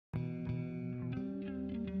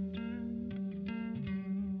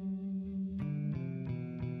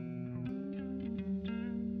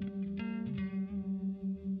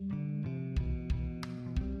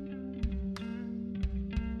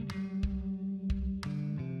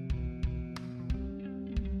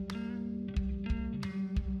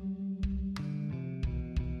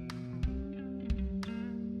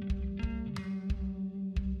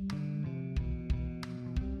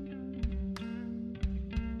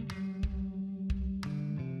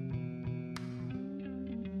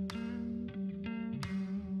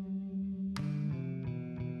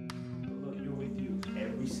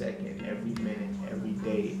every second, every minute, every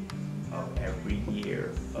day of every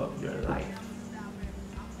year of your life.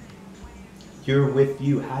 You're with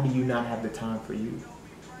you. How do you not have the time for you?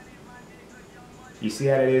 You see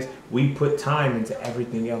how it is? We put time into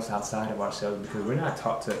everything else outside of ourselves because we're not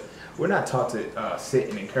taught to sit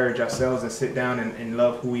and encourage ourselves and sit down and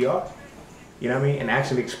love who we are. You know what I mean? And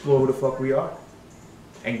actually explore who the fuck we are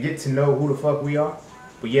and get to know who the fuck we are.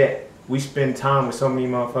 But yet we spend time with so many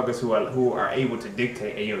motherfuckers who are able to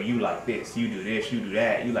dictate, hey yo, you like this, you do this, you do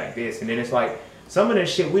that, you like this, and then it's like some of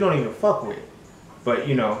this shit we don't even fuck with. But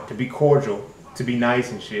you know, to be cordial, to be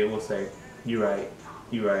nice and shit, we'll say, you right,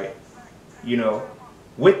 you right. You know,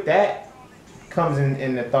 with that comes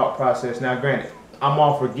in the thought process. Now granted, I'm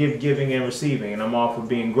all for giving and receiving, and I'm all for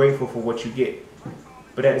being grateful for what you get.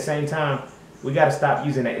 But at the same time, we gotta stop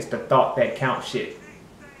using that it's the thought that counts shit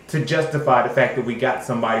to justify the fact that we got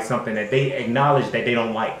somebody something that they acknowledge that they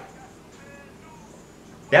don't like.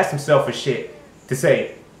 That's some selfish shit to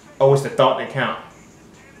say, oh, it's the thought that counts.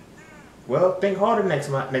 Well, think harder next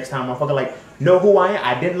time, motherfucker. Like, know who I am.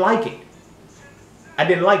 I didn't like it. I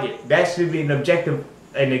didn't like it. That should be an objective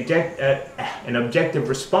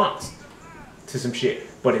response to some shit.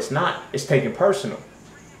 But it's not. It's taken personal.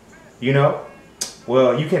 You know?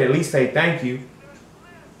 Well, you can at least say thank you.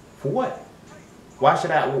 For what?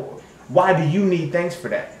 Why do you need thanks for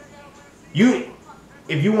that?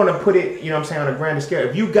 If you want to put it, you know what I'm saying, on a grander scale,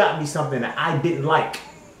 if you got me something that I didn't like,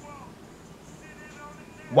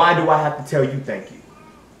 why do I have to tell you thank you?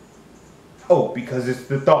 Oh, because it's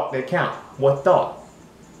the thought that counts. What thought?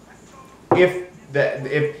 If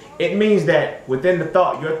it means that within the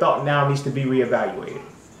thought, your thought now needs to be reevaluated.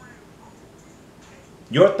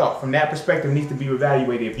 Your thought from that perspective needs to be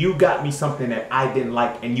reevaluated. If you got me something that I didn't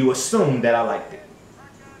like and you assumed that I liked it.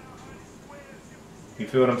 You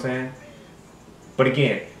feel what I'm saying? But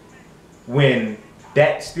again, when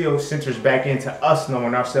that still centers back into us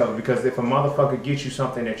knowing ourselves, because if a motherfucker gets you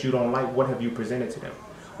something that you don't like, what have you presented to them?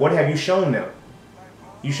 What have you shown them?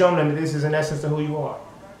 You shown them that this is an essence of who you are.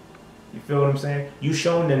 You feel what I'm saying? You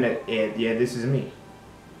shown them that, yeah, this is me.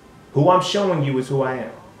 Who I'm showing you is who I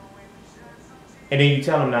am. And then you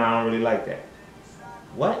tell them, nah, I don't really like that.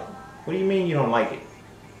 What? What do you mean you don't like it?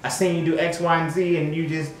 I seen you do X, Y, and Z and you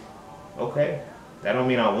just, okay. That don't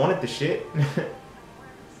mean I wanted the shit.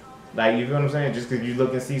 Like, you feel what I'm saying? Just because you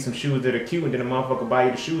look and see some shoes that are cute and then a motherfucker buy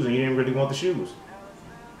you the shoes and you didn't really want the shoes.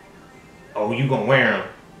 Oh, you gonna wear them.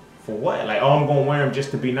 For what? Like, oh, I'm gonna wear them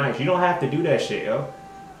just to be nice. You don't have to do that shit, yo.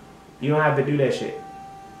 You don't have to do that shit.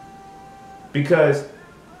 Because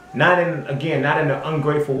not in an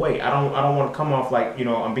ungrateful way. I don't want to come off like, you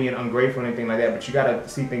know, I'm being ungrateful or anything like that, but you gotta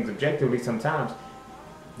see things objectively sometimes.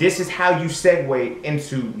 This is how you segue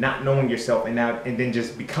into not knowing yourself and then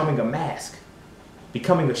just becoming a mask.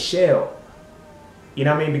 Becoming a shell. You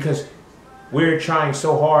know what I mean? Because we're trying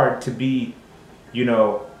so hard to be, you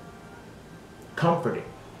know, comforting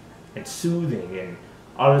and soothing and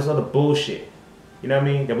all this other bullshit. You know what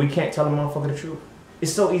I mean? That we can't tell a motherfucker the truth.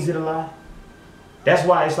 It's so easy to lie. That's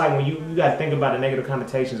why it's like when you got to think about the negative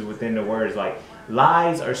connotations within the words. Like,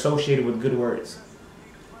 lies are associated with good words.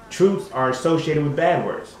 Truths are associated with bad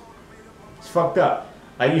words. It's fucked up.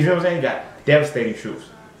 Like, you know what I'm saying? You got devastating truths,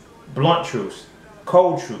 blunt truths,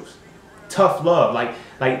 cold truths, tough love. Like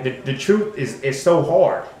the truth is so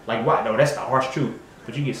hard. Like, what? No, that's the harsh truth.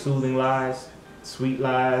 But you get soothing lies, sweet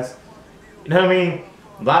lies. You know what I mean?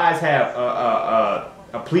 Lies have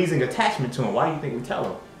a pleasing attachment to them. Why do you think we tell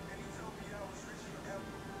them?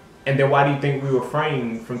 And then why do you think we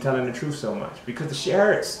refrain from telling the truth so much? Because the shit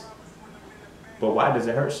hurts. But why does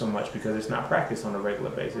it hurt so much? Because it's not practiced on a regular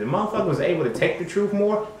basis. If motherfucker was able to take the truth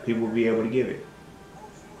more, people would be able to give it.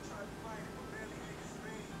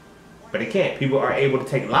 But they can't. People are able to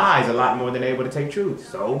take lies a lot more than they're able to take truth.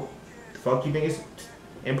 So, the fuck you think it's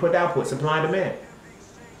input, output, supply and demand?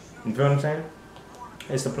 You feel what I'm saying?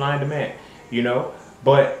 It's supply and demand, you know?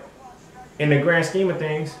 But in the grand scheme of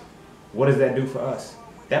things, what does that do for us?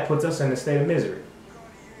 That puts us in a state of misery.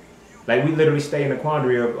 Like, we literally stay in a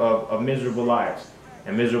quandary of miserable lives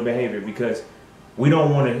and miserable behavior because we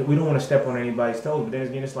don't want to step on anybody's toes. But then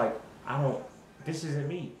again, it's like, this isn't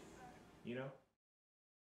me, you know?